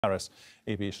Macheras,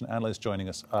 Aviation Analyst, joining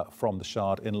us from the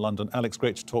Shard in London. Alex,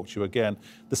 great to talk to you again.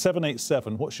 The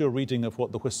 787, what's your reading of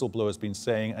what the whistleblower has been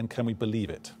saying, and can we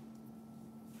believe it?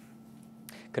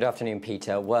 Good afternoon,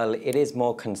 Peter. Well, it is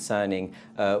more concerning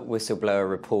whistleblower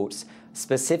reports,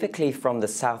 specifically from the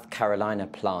South Carolina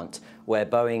plant, where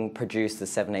Boeing produced the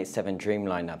 787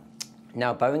 Dreamliner.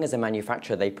 Now, Boeing as a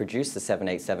manufacturer, they produce the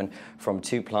 787 from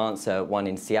two plants, one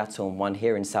in Seattle and one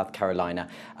here in South Carolina.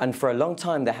 And for a long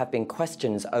time, there have been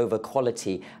questions over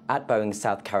quality at Boeing's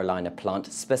South Carolina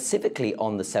plant, specifically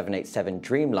on the 787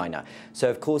 Dreamliner. So,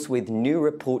 of course, with new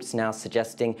reports now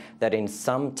suggesting that in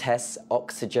some tests,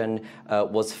 oxygen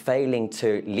was failing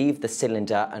to leave the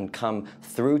cylinder and come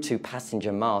through to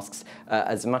passenger masks,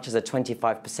 as much as a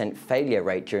 25% failure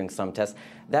rate during some tests.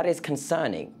 That is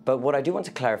concerning. But what I do want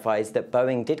to clarify is that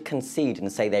Boeing did concede and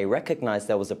say they recognized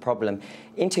there was a problem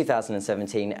in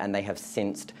 2017, and they have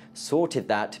since sorted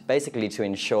that, basically to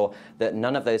ensure that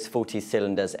none of those 40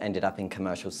 cylinders ended up in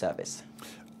commercial service.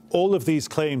 All of these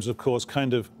claims, of course,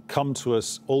 kind of come to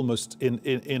us almost in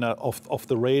a off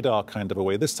the radar kind of a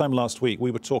way. This time last week,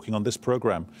 we were talking on this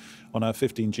program, on our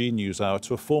 15G News Hour,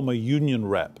 to a former union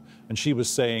rep, and she was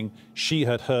saying she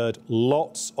had heard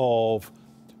lots of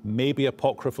maybe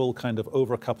apocryphal kind of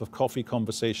over a cup of coffee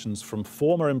conversations from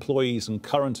former employees and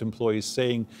current employees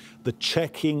saying the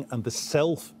checking and the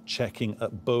self-checking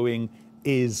at Boeing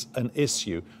is an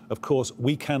issue. Of course,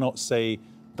 we cannot say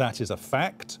that is a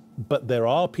fact, but there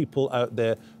are people out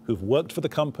there who've worked for the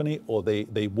company, or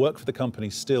they work for the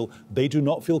company still. They do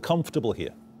not feel comfortable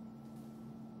here.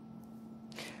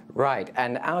 Right,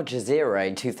 and Al Jazeera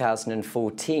in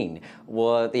 2014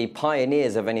 were the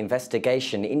pioneers of an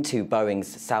investigation into Boeing's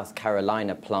South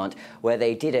Carolina plant, where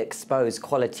they did expose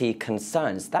quality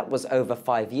concerns. That was over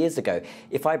 5 years ago.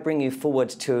 If I bring you forward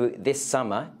to this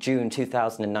summer, June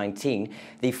 2019,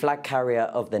 the flag carrier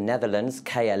of the Netherlands,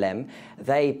 KLM,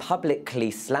 they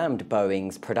publicly slammed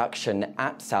Boeing's production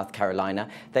at South Carolina.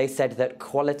 They said that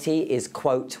quality is,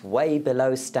 quote, way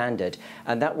below standard,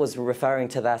 and that was referring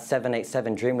to their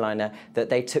 787 Dreamliner that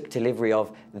they took delivery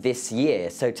of this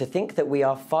year. So to think that we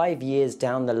are 5 years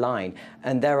down the line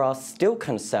and there are still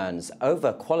concerns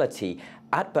over quality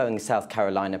at Boeing's South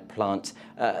Carolina plant,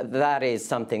 that is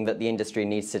something that the industry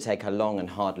needs to take a long and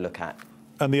hard look at.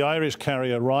 And the Irish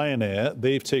carrier Ryanair,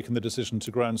 they've taken the decision to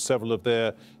ground several of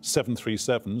their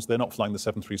 737s. They're not flying the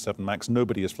 737 MAX.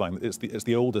 Nobody is flying. It's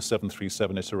the older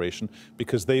 737 iteration,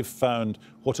 because they've found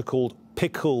what are called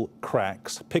pickle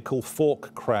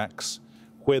fork cracks,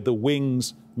 where the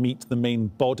wings meet the main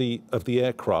body of the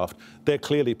aircraft. They're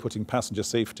clearly putting passenger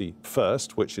safety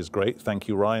first, which is great. Thank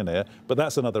you, Ryanair. But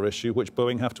that's another issue which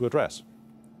Boeing have to address.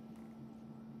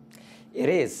 It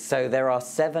is. So there are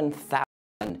 7,000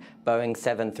 Boeing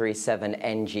 737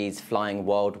 NGs flying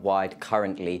worldwide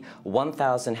currently.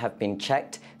 1,000 have been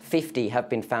checked. 50 have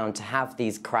been found to have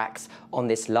these cracks on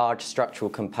this large structural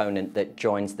component that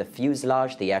joins the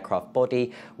fuselage, the aircraft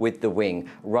body, with the wing.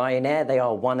 Ryanair, they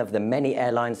are one of the many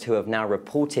airlines who have now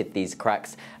reported these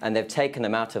cracks, and they've taken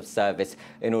them out of service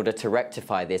in order to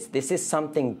rectify this. This is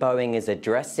something Boeing is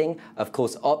addressing. Of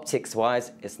course,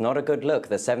 optics-wise, it's not a good look.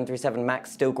 The 737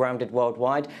 MAX still grounded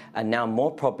worldwide, and now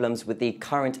more problems with the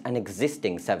current and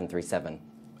existing 737.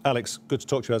 Alex, good to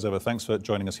talk to you as ever. Thanks for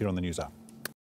joining us here on the News Hour.